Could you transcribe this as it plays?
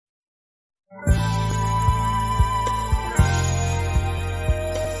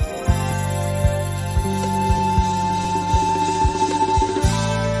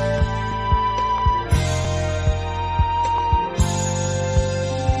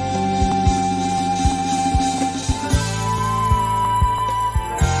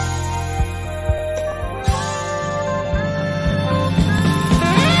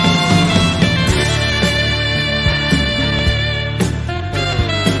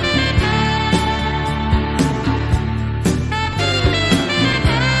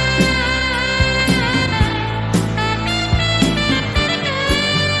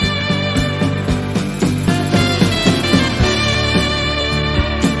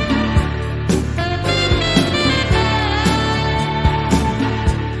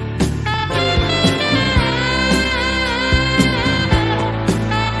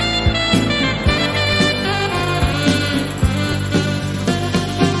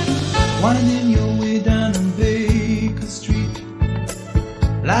winding your way down on Baker Street,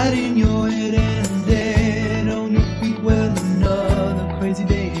 lighting your head and dead on your feet. Well, another crazy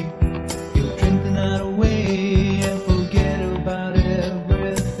day. You'll drink the night away and forget about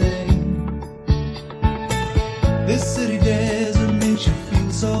everything. This city desert makes you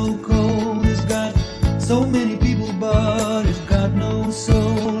feel so cold. It's got so many people, but it's got no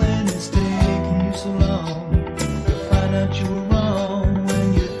soul. And it's taking you so long to find out you were wrong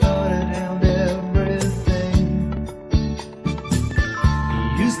when you thought it held everything.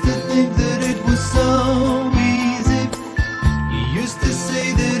 You used to think that it was so easy. You used to say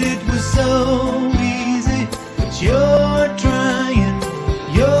that it was so easy. But you're trying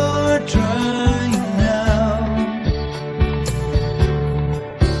now.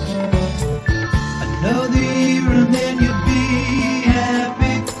 Another year and then you'll be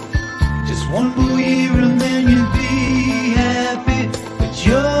happy. Just one more year and then you'll be happy. But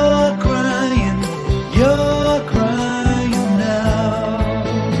you're crying now.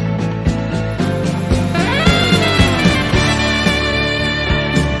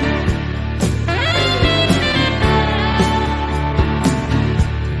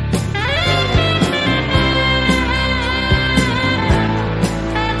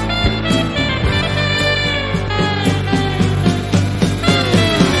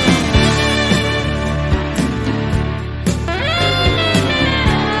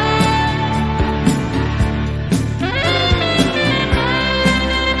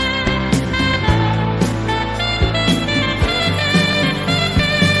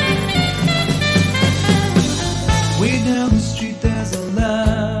 Way down the street there's a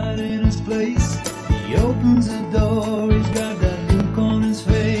light in his place. He opens the door, he's got that look on his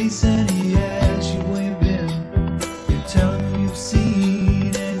face, and he asks you where you've been. You tell him you've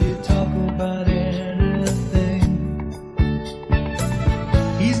seen, and you talk about anything.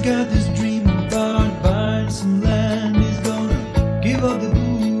 He's got this dream about buying some land. He's gonna give up the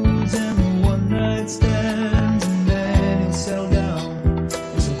booze and the one-night stands, and then he'll settle down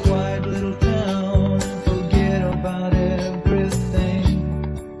in some quiet little town and forget about everything.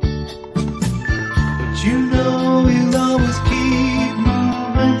 But you know he'll always keep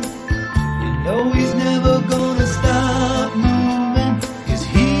moving. You know he's never gonna stop moving, 'cause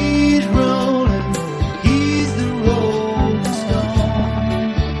he's rolling, he's the rolling stone.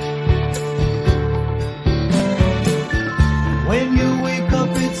 When you wake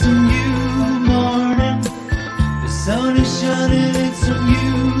up it's a new morning. The sun is shining, it's a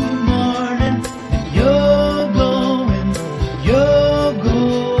new morning. And you're going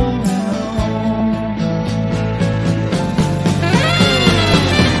home.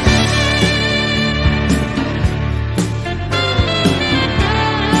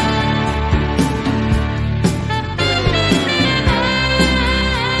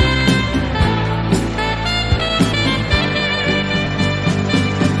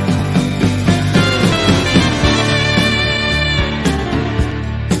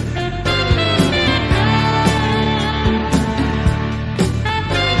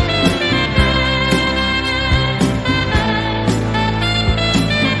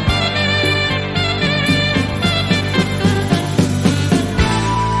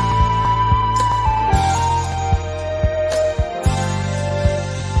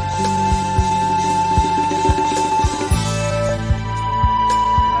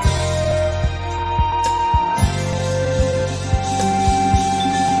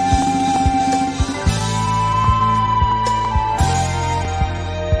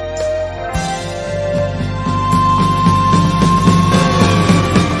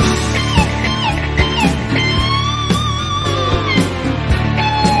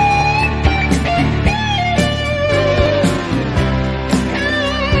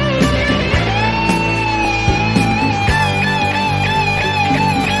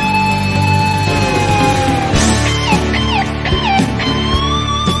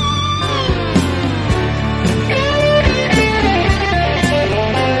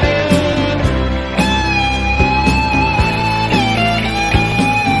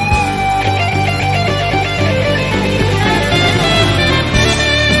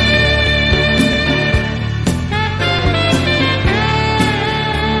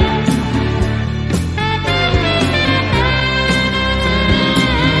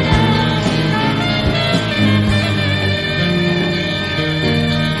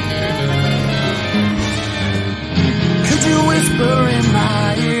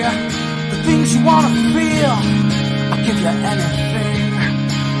 anything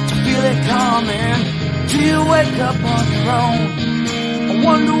to feel it coming. Till you wake up on your own, I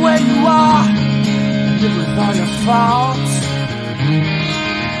wonder where you are, live with all your faults.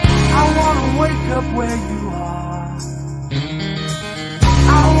 I want up where you are.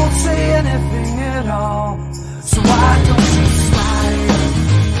 I won't say anything at all, so why don't you slide?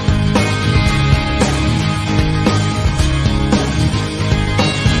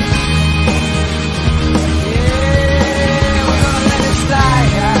 Yeah, we're gonna let it slide.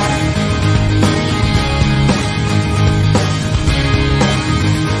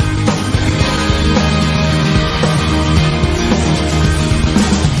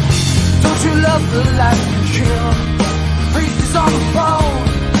 Don't you love the life you kill? Priest is on the phone.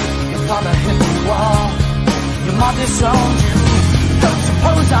 Your father hit the wall. Your mom disowned you. Don't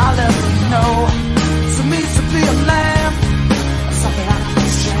suppose I'll ever know what it means to be a man. Something I can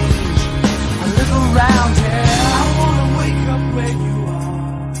change. I live around here. I wanna wake up where you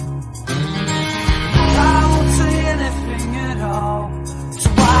are. I won't say anything at all, so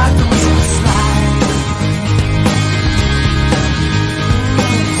why don't you slide?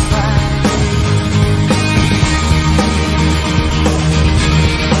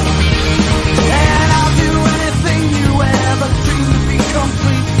 And I'll do anything you ever dream to be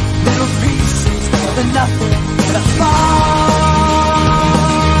complete. Little pieces of the nothing that I fall.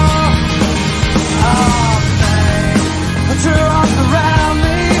 Oh, man. Put your arms around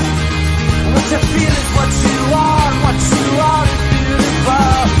me. What you feel is what you are, and what you are is beautiful.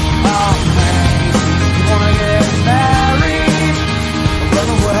 Oh, man. You wanna get married or run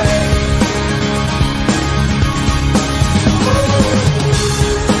away?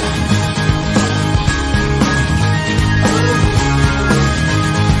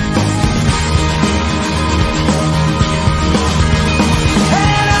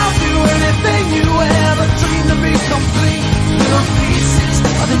 And I'll do anything you ever dream to be complete. Little pieces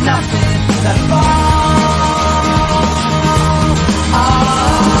of the nothing that fall.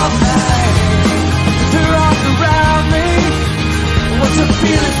 Oh, babe, put your arms around me. What you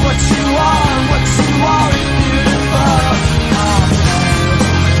feel is what you are, and what you are is beautiful. Oh, babe,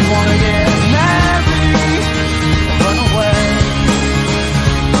 you wanna get married or run away?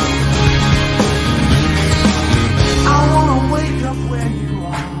 I wanna wake up where you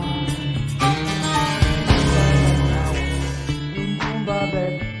are.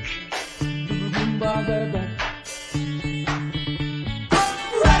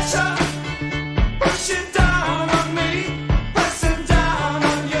 Pressure pushing down on me, pressing down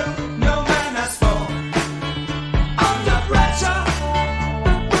on you. No man has fallen under pressure.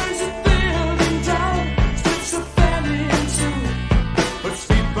 The winds are building down, streets are falling into. Puts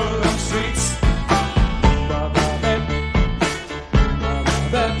people on streets.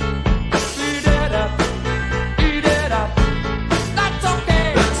 Eat it up, eat it up. That's okay.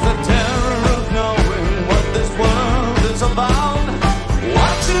 That's the terror of knowing what this world is about.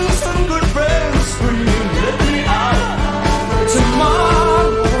 Watching some good friends scream, let me out.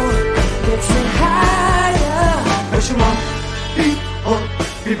 Tomorrow gets me higher. Pressure on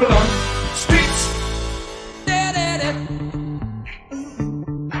people on streets.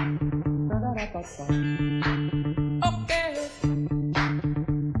 Okay.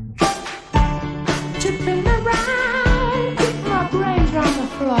 Chipping around, keep my brains on the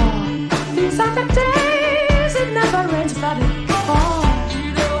floor. These are the days it never rains, but it falls.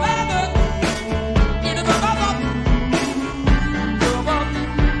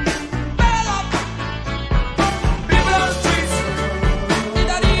 People on streets.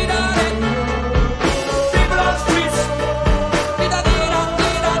 People on streets.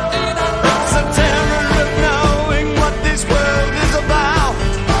 It's a terror of knowing what this world is about.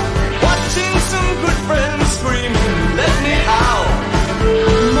 Watching some good friends screaming, let me out.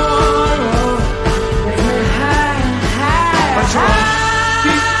 Tomorrow gets me higher. Pressure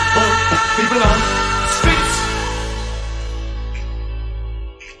on people on streets.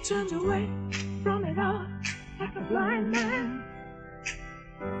 Turned away from it all like a blind man.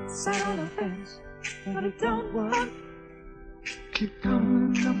 Sat on the fence, but it don't work. Keep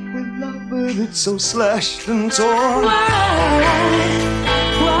coming up with love, but it's so slashed and torn. Why?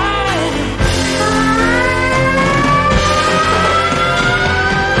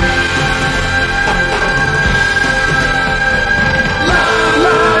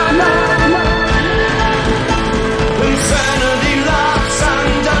 Insanity loves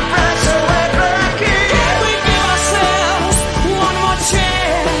under pressure, we're breaking. Can we give ourselves one more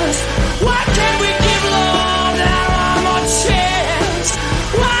chance? Why can't we give love that one more chance?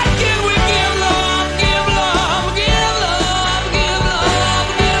 Why can't we give love, give love, give love, give love?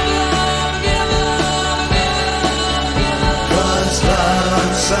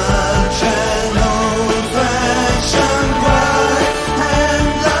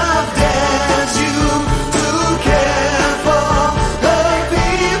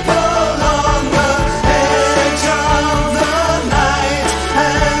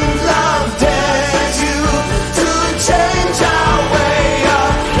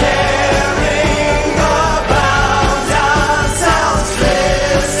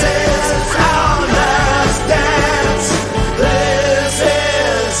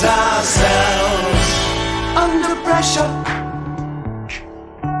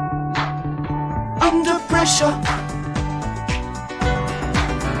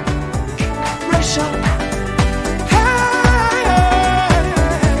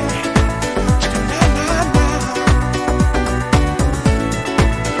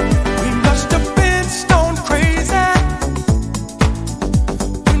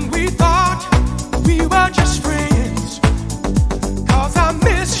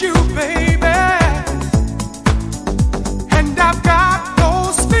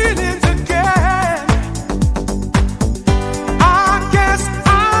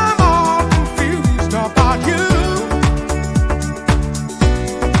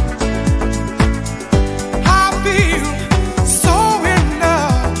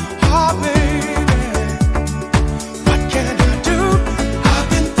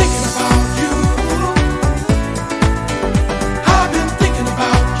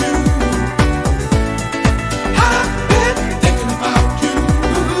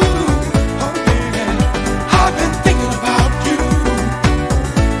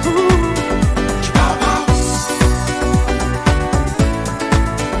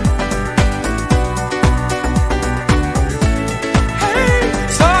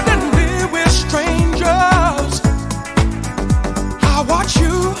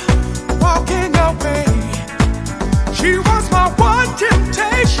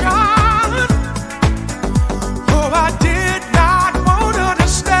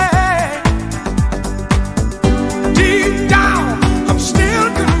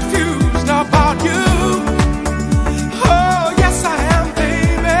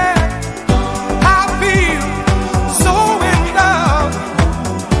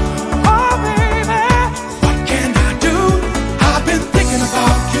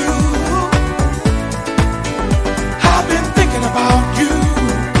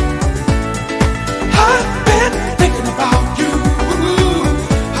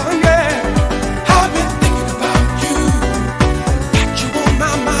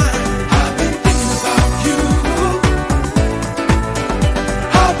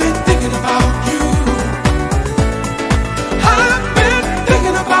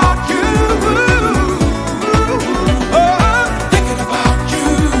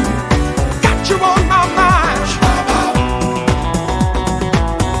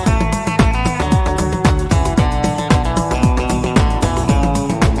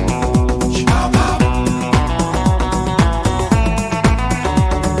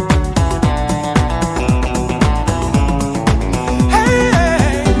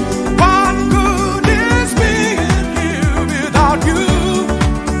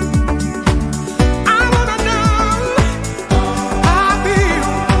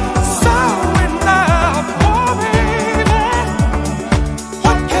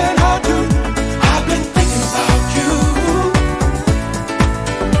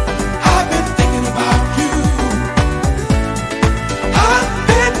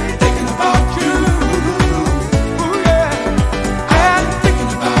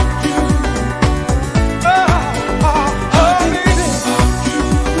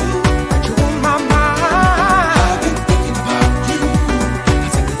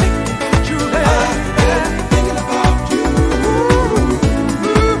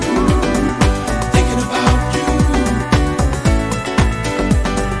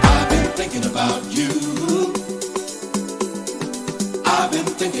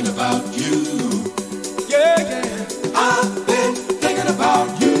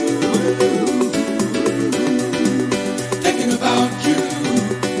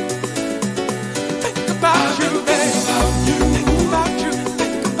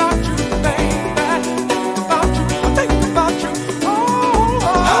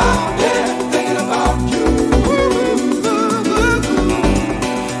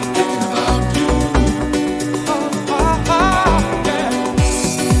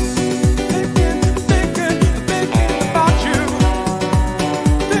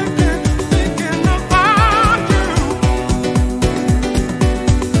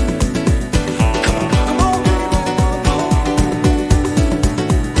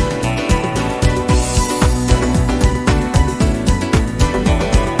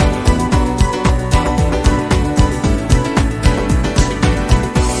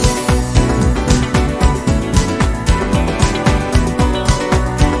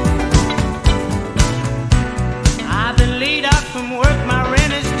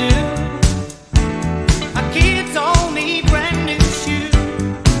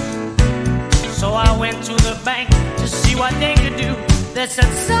 They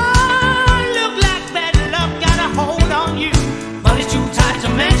said, son, look like bad luck got a hold on you, but it's too tight to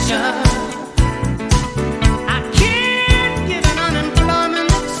mention. I can't give an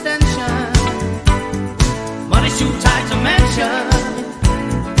unemployment extension, but it's too tight to mention.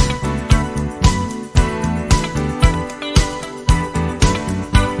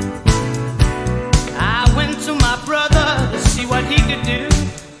 I went to my brother to see what he could do.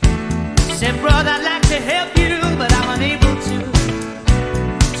 He said, brother, I'd like to help you, but I'm unable to.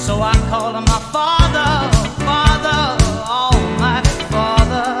 So I called him my father, Father, Almighty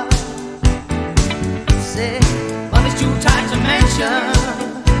Father. Said, but it's too tight to mention.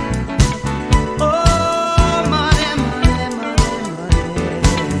 Oh, money, money, money, money.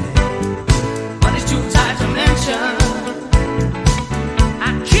 But it's too tight to mention.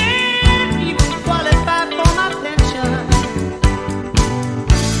 I can't even qualify for my pension.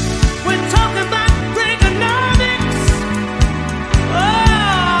 We're talking about Reaganomics. Oh,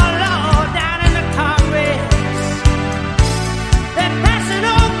 Lord, down in the Congress. They're passing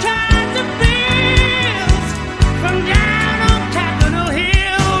all kinds of bills from down on Capitol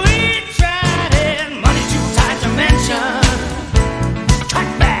Hill. We tried it. Money too tight to mention. Cut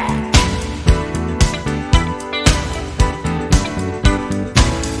back.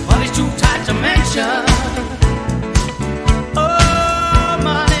 Money's too tight to mention. Oh,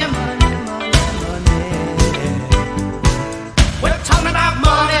 money, money, money, money. We're talking about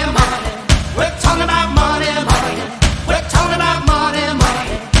money, money. We're talking about money, money. We're talking about money,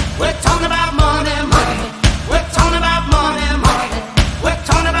 money. We're talking about money, money. We're talking about money, money. We're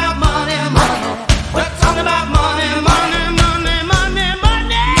talking about money, money. We're talking about money, money, money, money,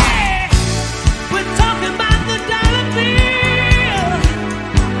 money. We're talking about the dollar bill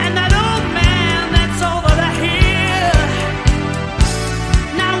and that old man that's over the hill.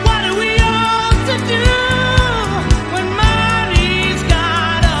 Now what are we all to do when money's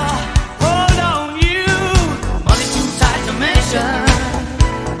got a hold on you? Money's too tight to mention.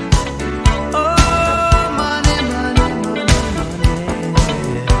 Oh, money, money, money, money.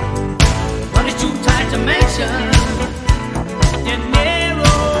 Money's too tight to mention.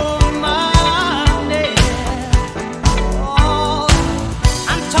 Dinero, money. Oh,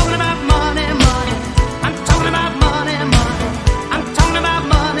 I'm talking about money, money. I'm talking about money, money. I'm talking about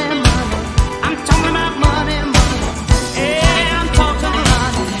money, money. I'm talking about money, money. Yeah, I'm talking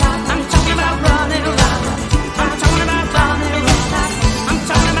money. I'm talking about running around. I'm talking about running around. I'm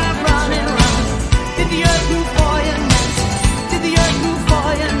talking about running around. Did the earth move for you, Nancy? Did the earth move for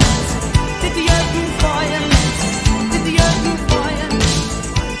you, Nancy? Did the earth move for you, Nancy? Did the earth move for you, Nancy?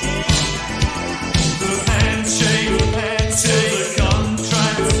 The handshake, the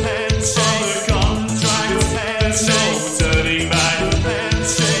contract, no turning back, the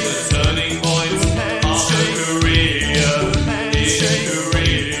turning point of a career,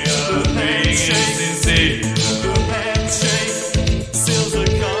 being insincere. Seals the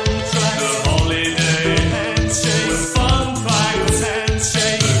contract, the holiday, the fun fact,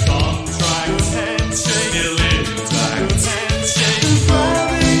 the contract, still intact.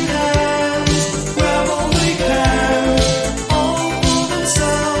 Grabbing hands, grab all they can, all for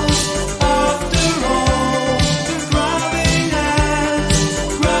themselves after all. Grabbing hands,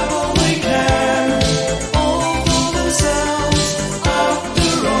 grab all they can, all for themselves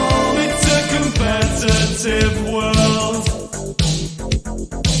after all. It's a competitive world.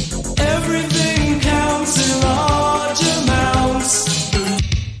 Everything counts in large amounts.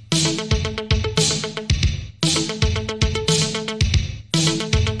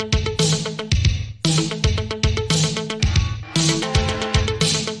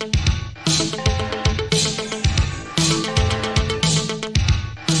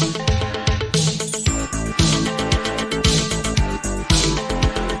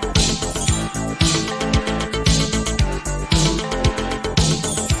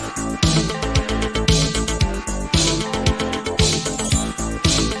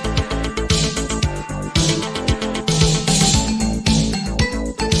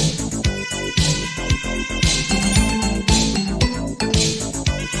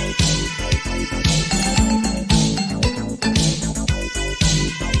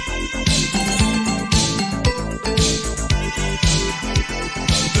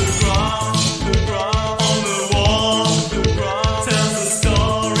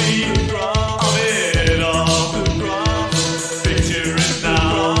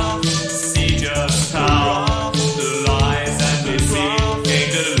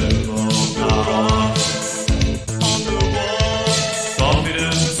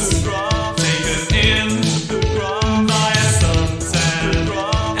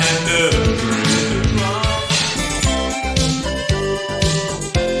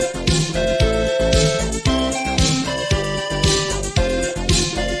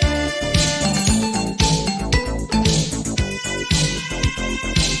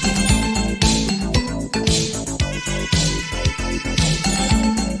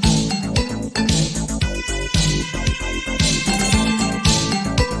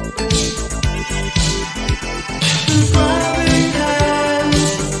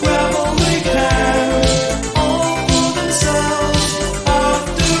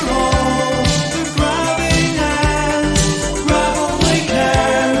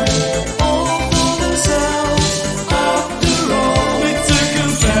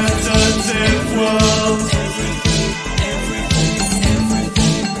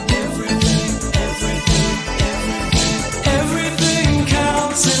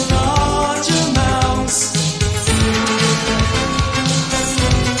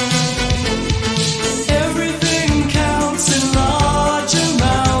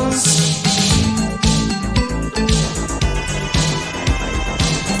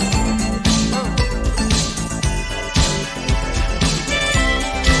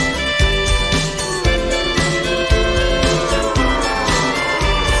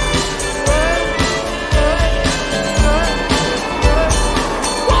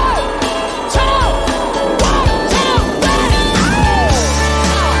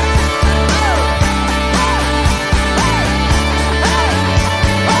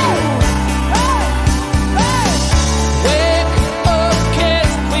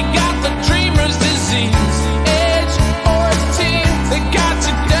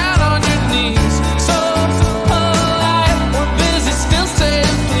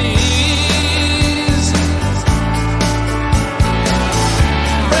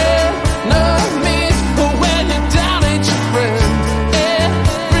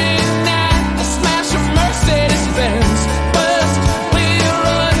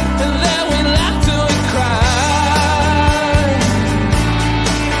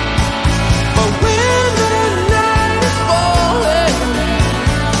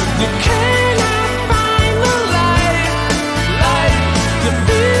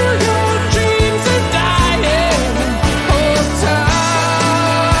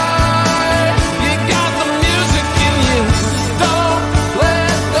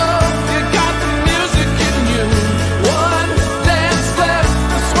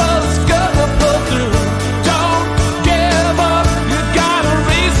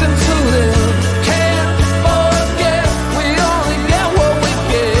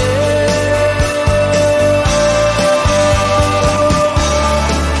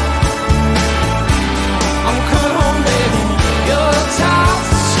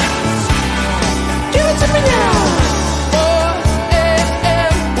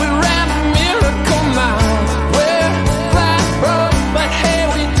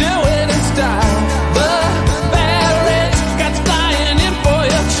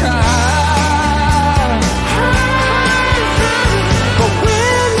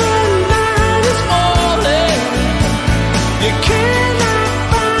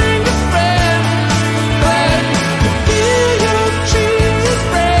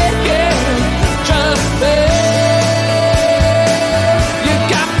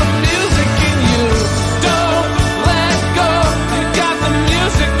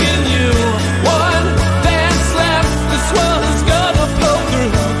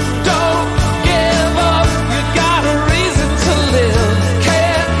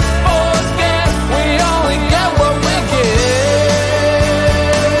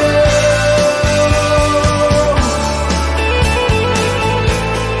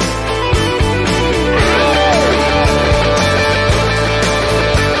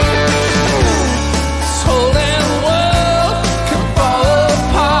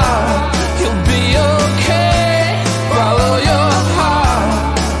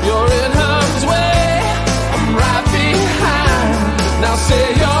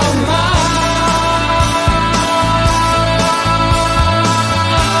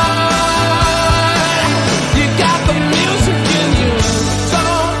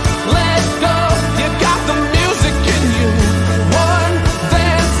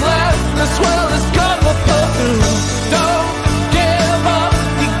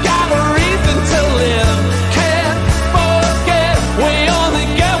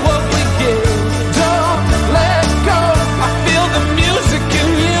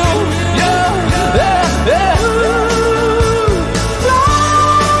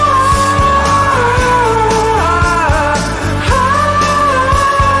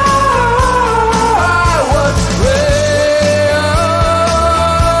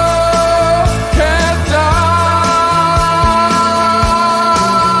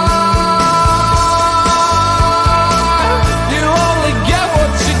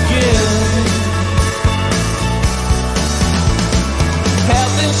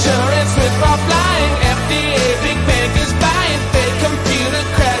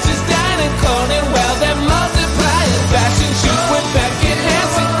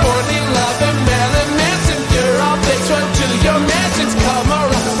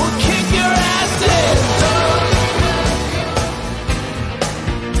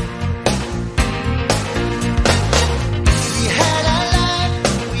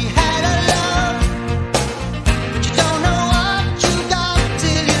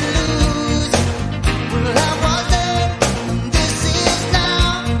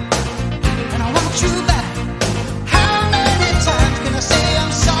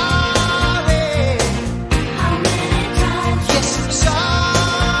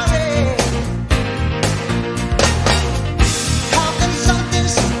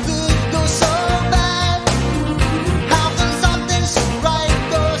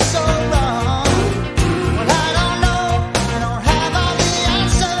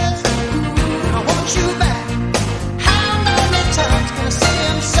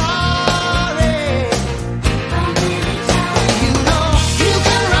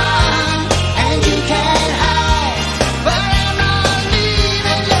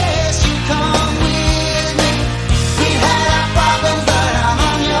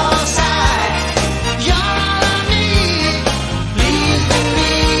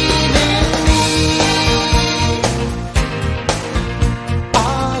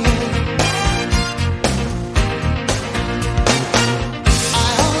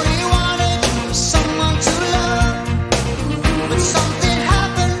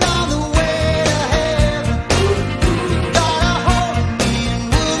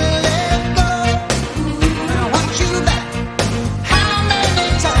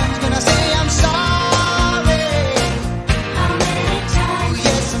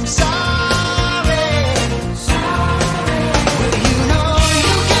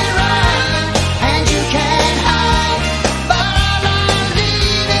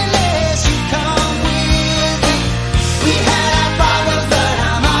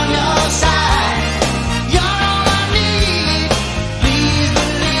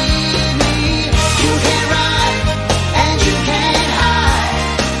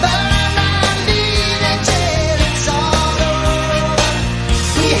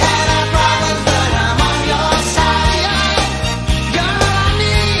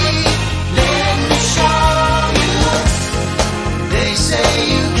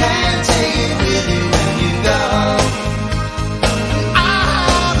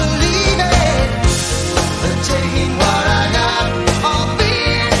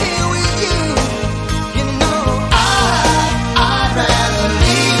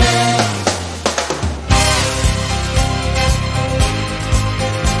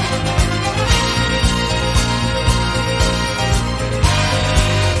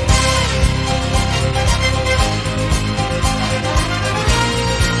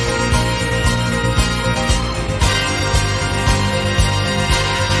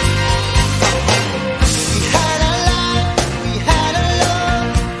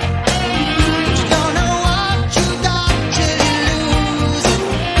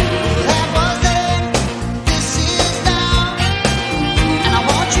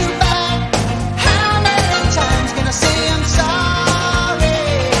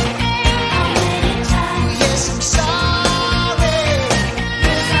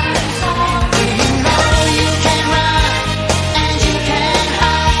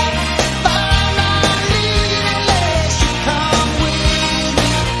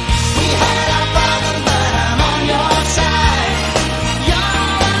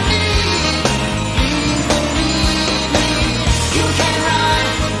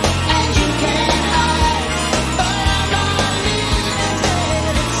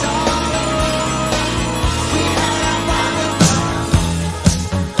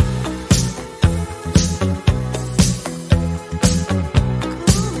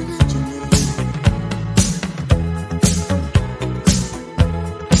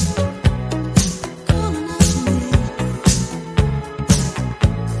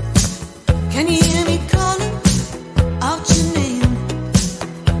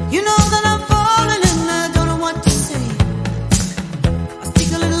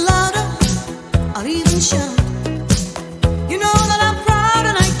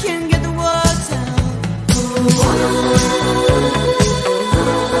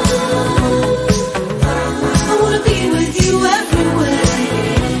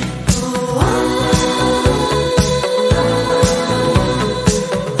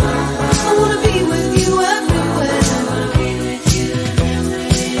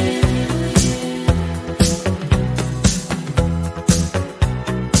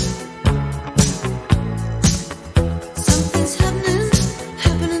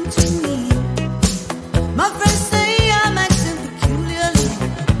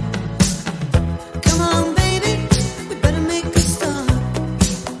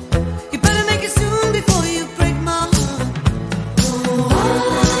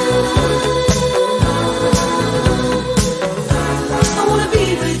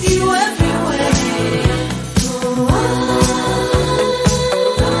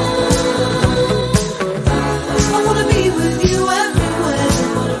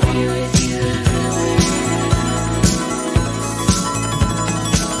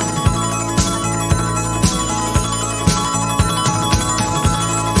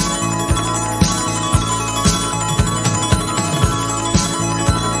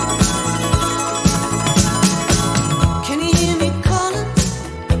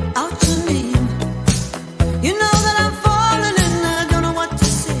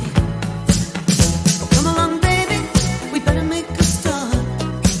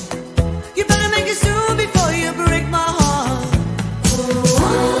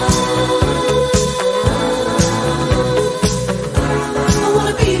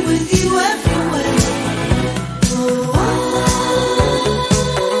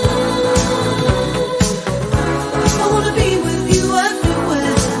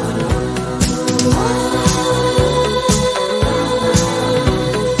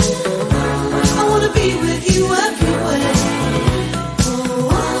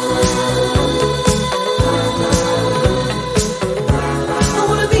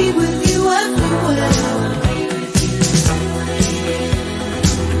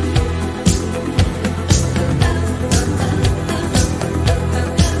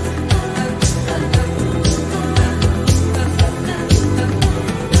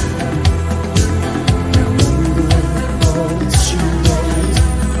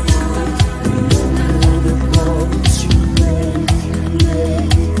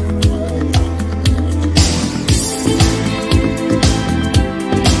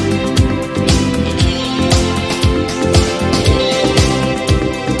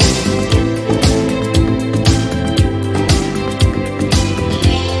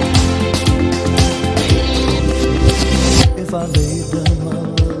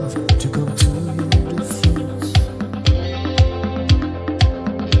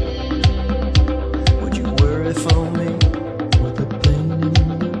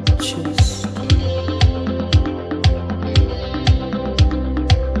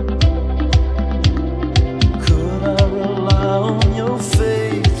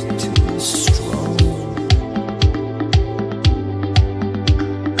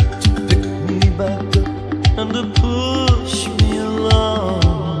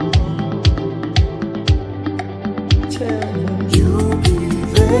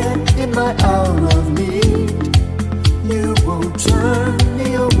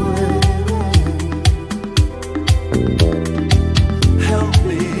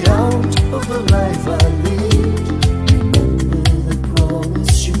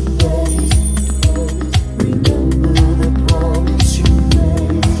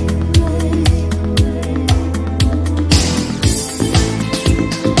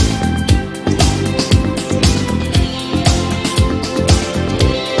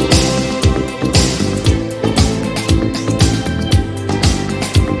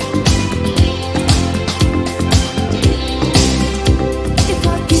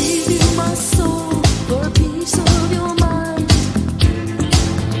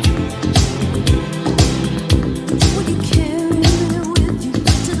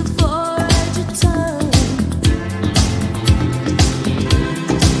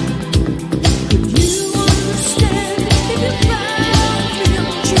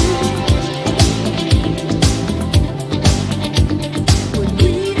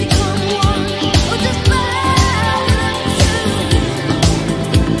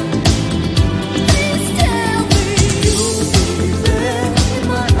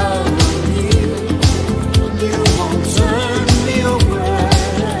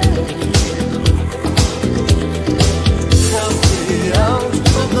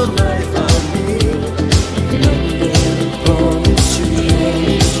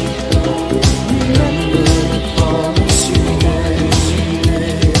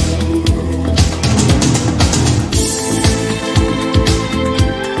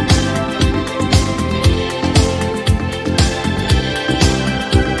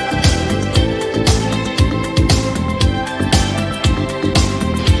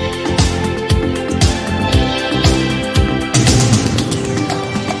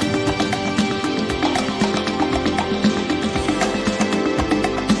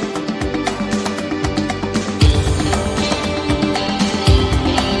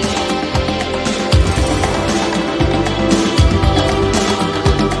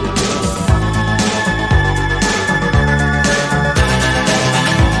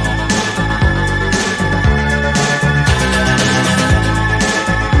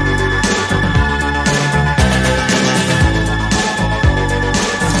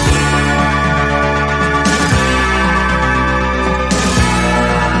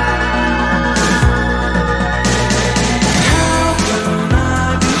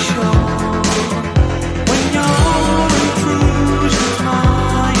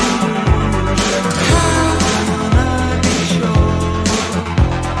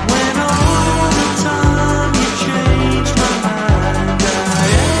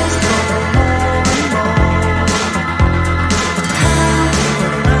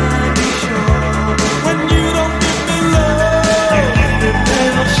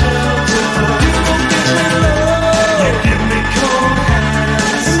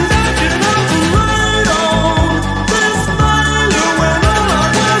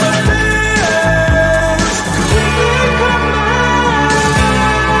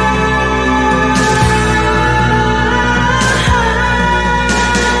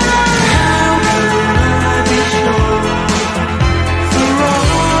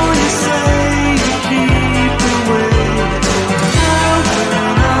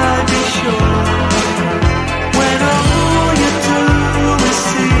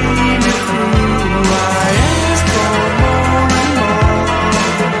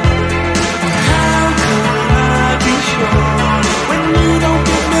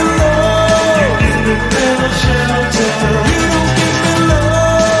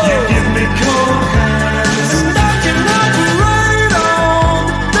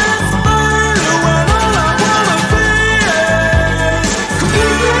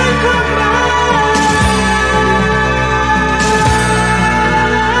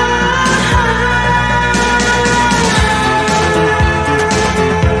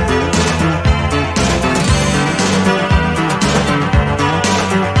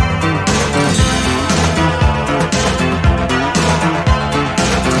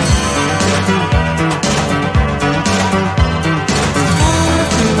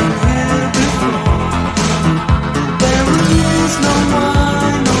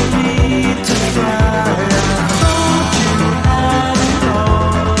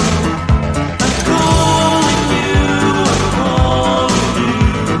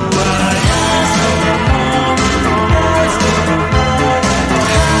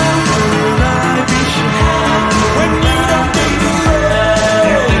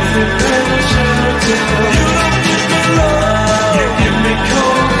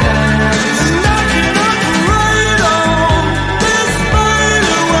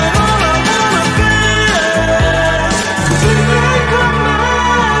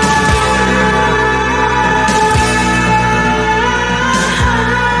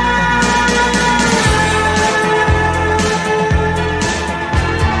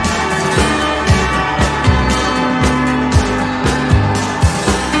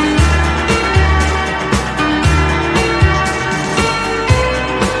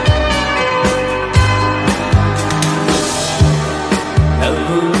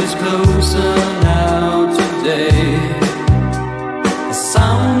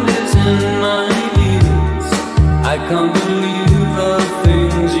 can't believe the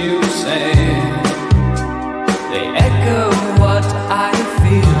things you say. They echo what I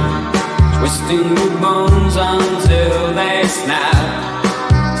feel, twisting the bones until they snap.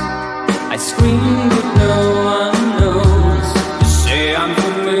 I scream but no one knows. You say I'm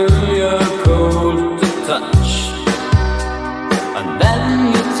familiar, cold to touch, and then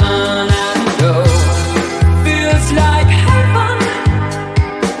you turn and go. Feels like heaven.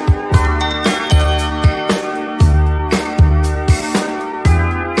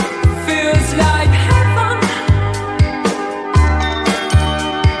 Feels like heaven.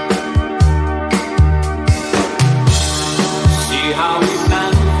 See how we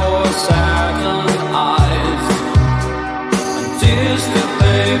plan for Saturn.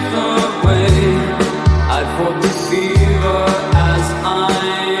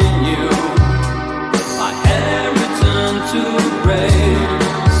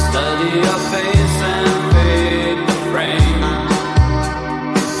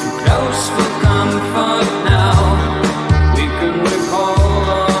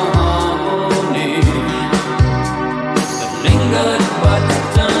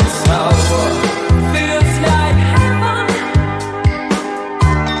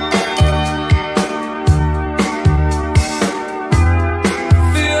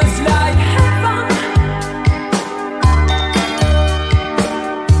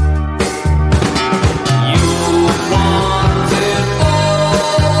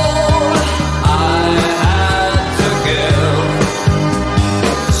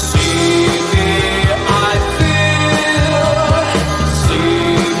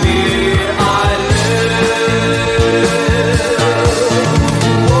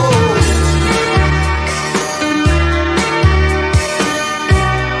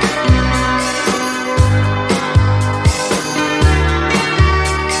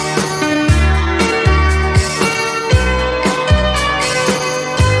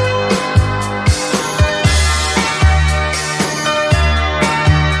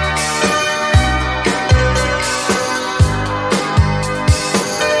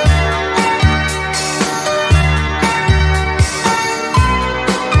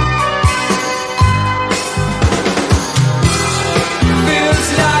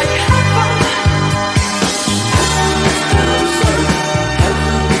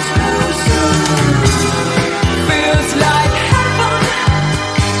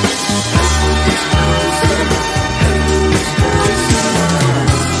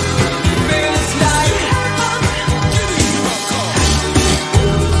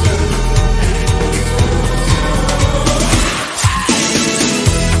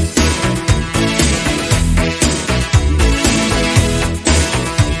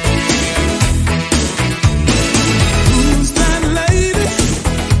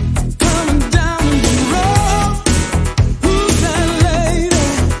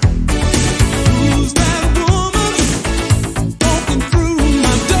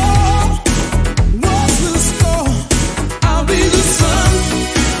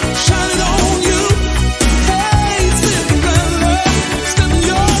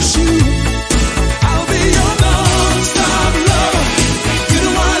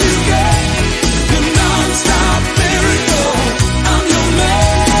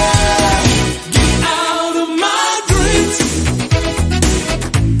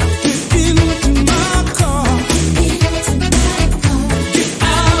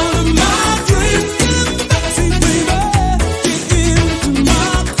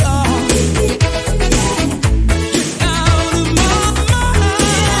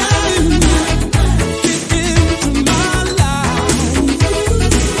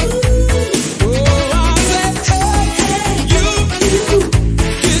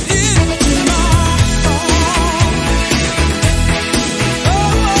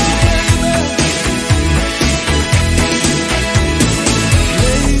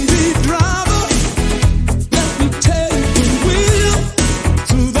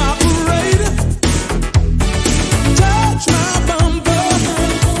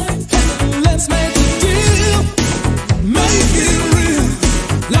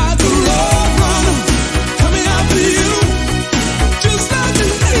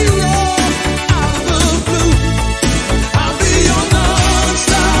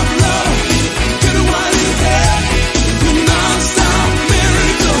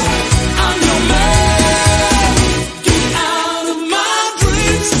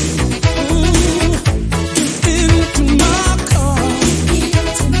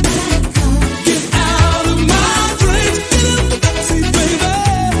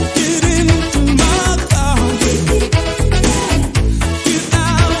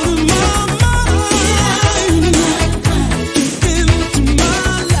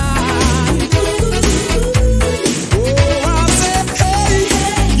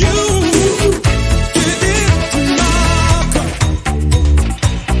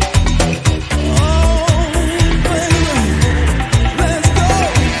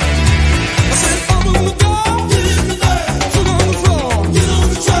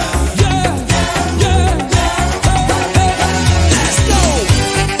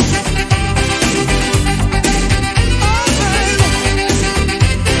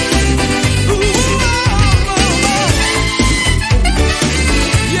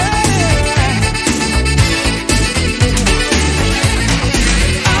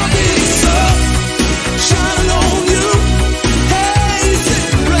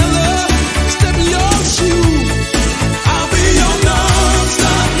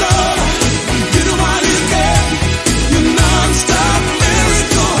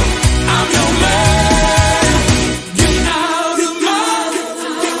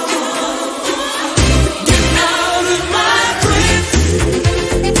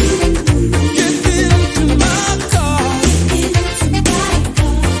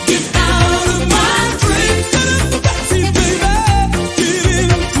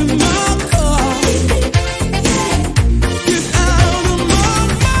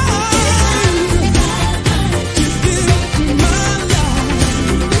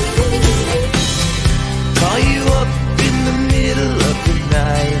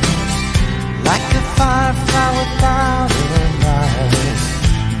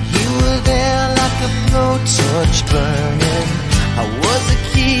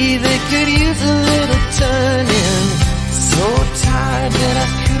 see they could use a little turning. So tired that I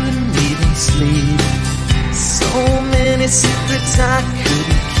couldn't even sleep. So many secrets I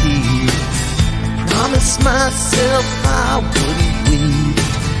couldn't keep. Promised myself I wouldn't weep.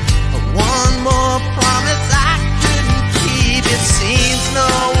 But one more promise I couldn't keep. It seems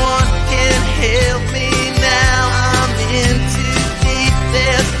no one can help me now. I'm in too deep,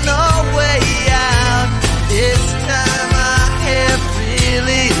 there's no way out. This time I have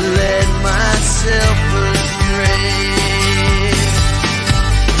really let myself astray.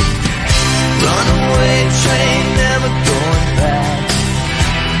 Runaway train, never going back.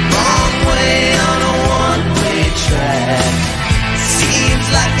 Wrong way on a one-way track. Seems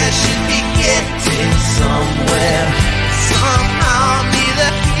like I should be getting somewhere. Somehow I'm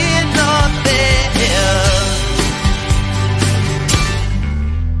neither here nor there.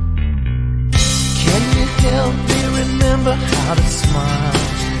 Can you help me remember how to smile?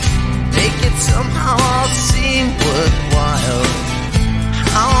 Make it somehow all seem worthwhile.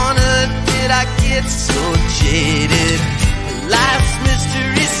 How on earth did I get so jaded? Life's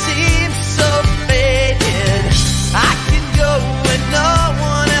mystery seems so faded. I can go where no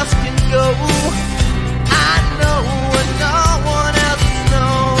one else can go. I know what no one else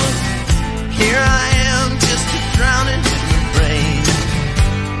knows. Here I am, just a drowning in the rain,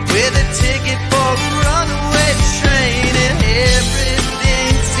 with a ticket for a runaway train, and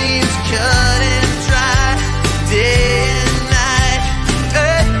everything seems cut and dry. Day and night,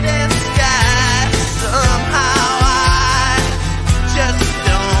 earth and sky. Somehow I just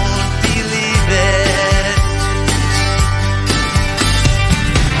don't believe it.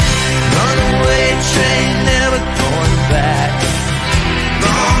 Runaway train, never going back.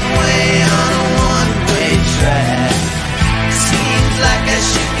 Wrong way on a one-way track. Seems like I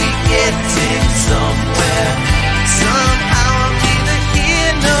should be getting somewhere. Somehow I'm neither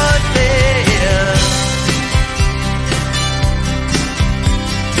here nor there.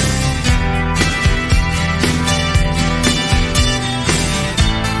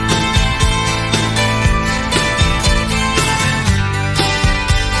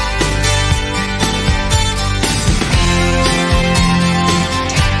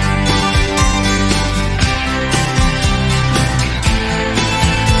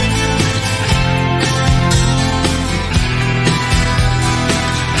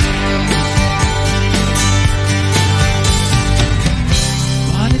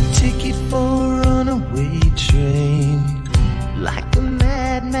 Bought a ticket for a runaway train, like a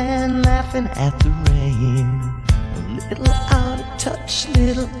madman laughing at the rain. A little out of touch,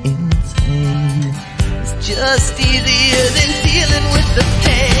 little insane. It's just easier than dealing with the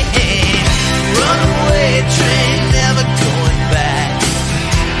pain. Runaway train, never going back.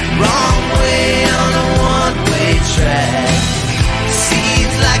 Wrong way on a one-way track.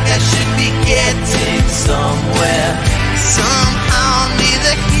 Seems like I should be getting somewhere. Somehow I'm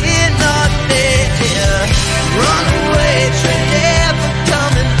neither here nor there. Runaway train, never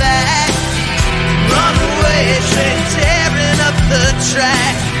coming back. Runaway train, tearing up the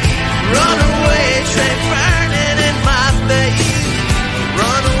track. Runaway train, burning in my face.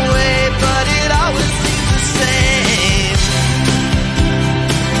 Runaway, but it always seems the same.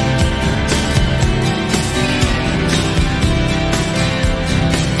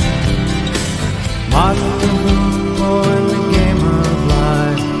 Martin Luther in the game of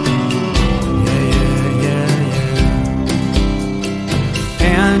life. Yeah, yeah, yeah.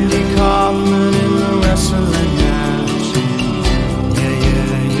 Andy Kaufman in the wrestling match. Yeah,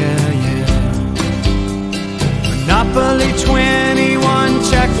 yeah, yeah, yeah. Monopoly 21,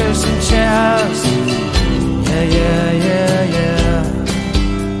 checkers and chess. Yeah, yeah, yeah, yeah.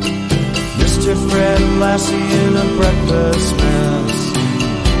 Mr. Fred Lassie in a breakfast mess.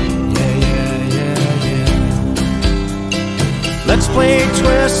 Let's play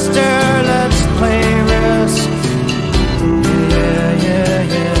Twister, let's play Risk. Yeah, yeah,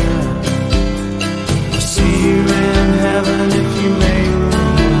 yeah. I'll see you in heaven if you make the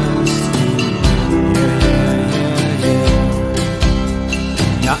list. Yeah, yeah, yeah.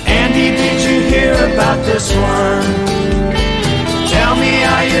 Now, Andy, did you hear about this one? Tell me,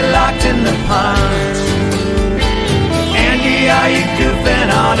 are you locked in the punch? Andy, are you goofing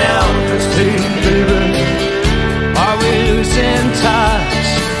on Elvis too, baby? Are we losing touch?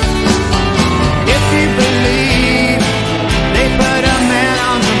 If you believe they put a man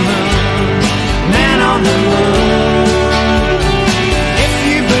on the moon, man on the moon. If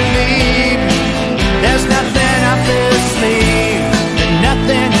you believe there's nothing up their sleeve, then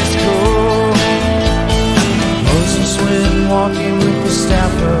nothing is cool. Moses went walking with the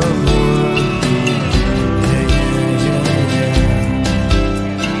staff of wood. Yeah, yeah, yeah, yeah.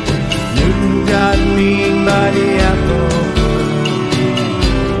 mean by the apple.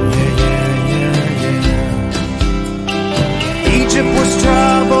 Egypt was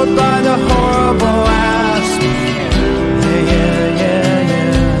troubled by the horrible asp.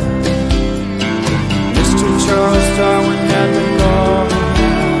 Mr. Charles Darwin had the golden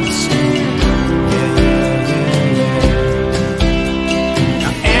ass.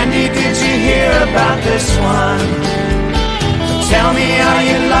 Now, Andy, did you hear about this one? Tell me, are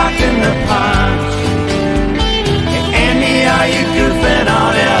you locked in the punch? Hey, Andy, are you goofing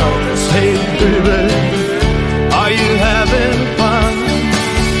on Elvis? Hey, baby, are you having fun?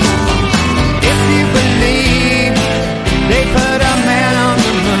 If you believe they put a man on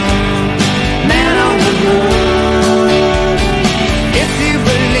the moon, man on the moon. If you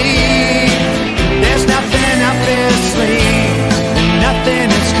believe there's nothing up their sleeve, nothing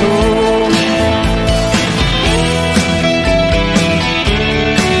is cool.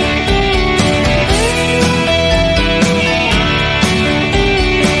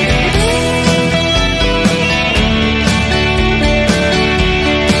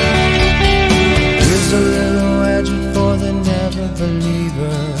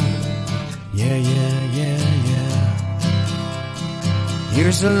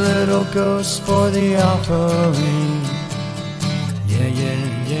 Here's a little ghost for the offering.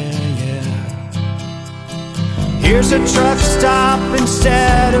 Here's a truck stop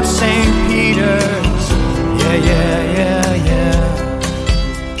instead of St. Peter's.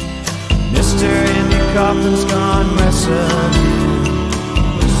 Mr. Andy Kaufman's gone messing.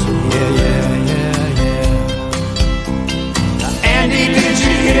 Andy, did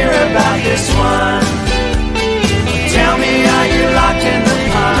you hear about this one? Tell me, are you locked in the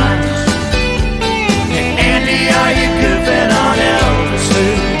punch? Hey, Andy, are you goofing on Elvis?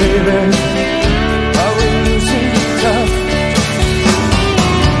 Hey, baby, are we losing tough?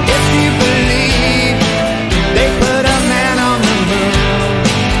 If you believe they put a man on the moon,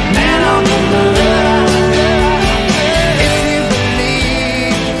 man on the moon. If you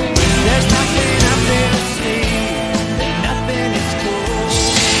believe there's nothing up their sleeve, that nothing is cool.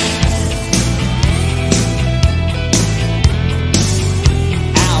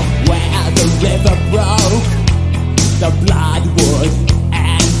 The river broke, the bloodwood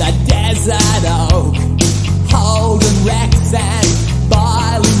and the desert oak, holding wrecks and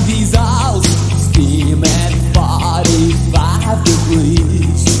boiling diesels, steaming 45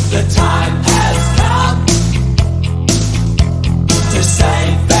 degrees. The time has come to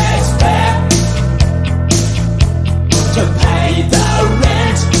save fair's fair, to pay the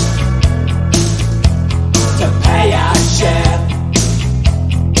rent, to pay our share.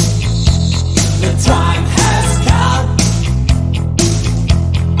 The time has come,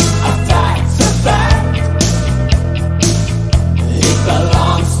 a fact's a fact. It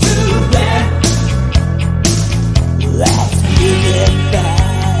belongs to them. Let's give it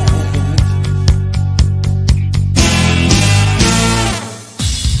back.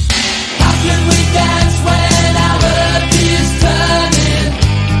 How can we dance when our earth is turning?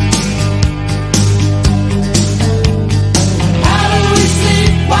 How do we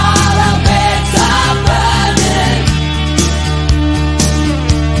sleep while our beds are burning?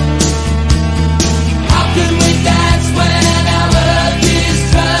 How can we dance when our earth is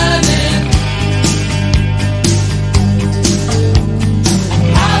turning?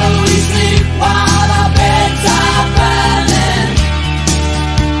 How do we sleep while our beds are burning?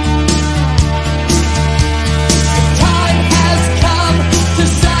 The time has come to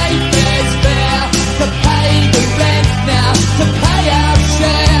save fair's fair, to pay the rent now, to pay our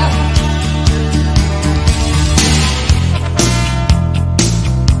share.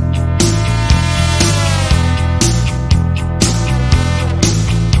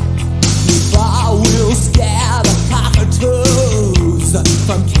 We'll scare the cockatoos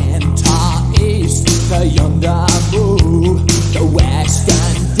from Kentar East to yonder Moo. The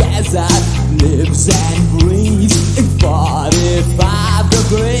western desert lives and breathes in 45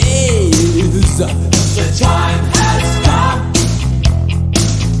 degrees. The time has come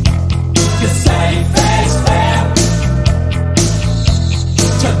to save fair's fair,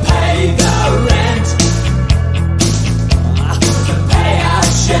 to pay the rent, to pay our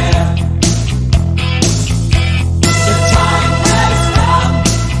share. The time has come,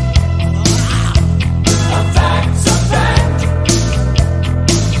 a fact's a fact.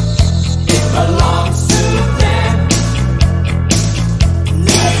 It belongs to them.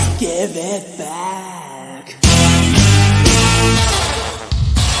 Let's give it back.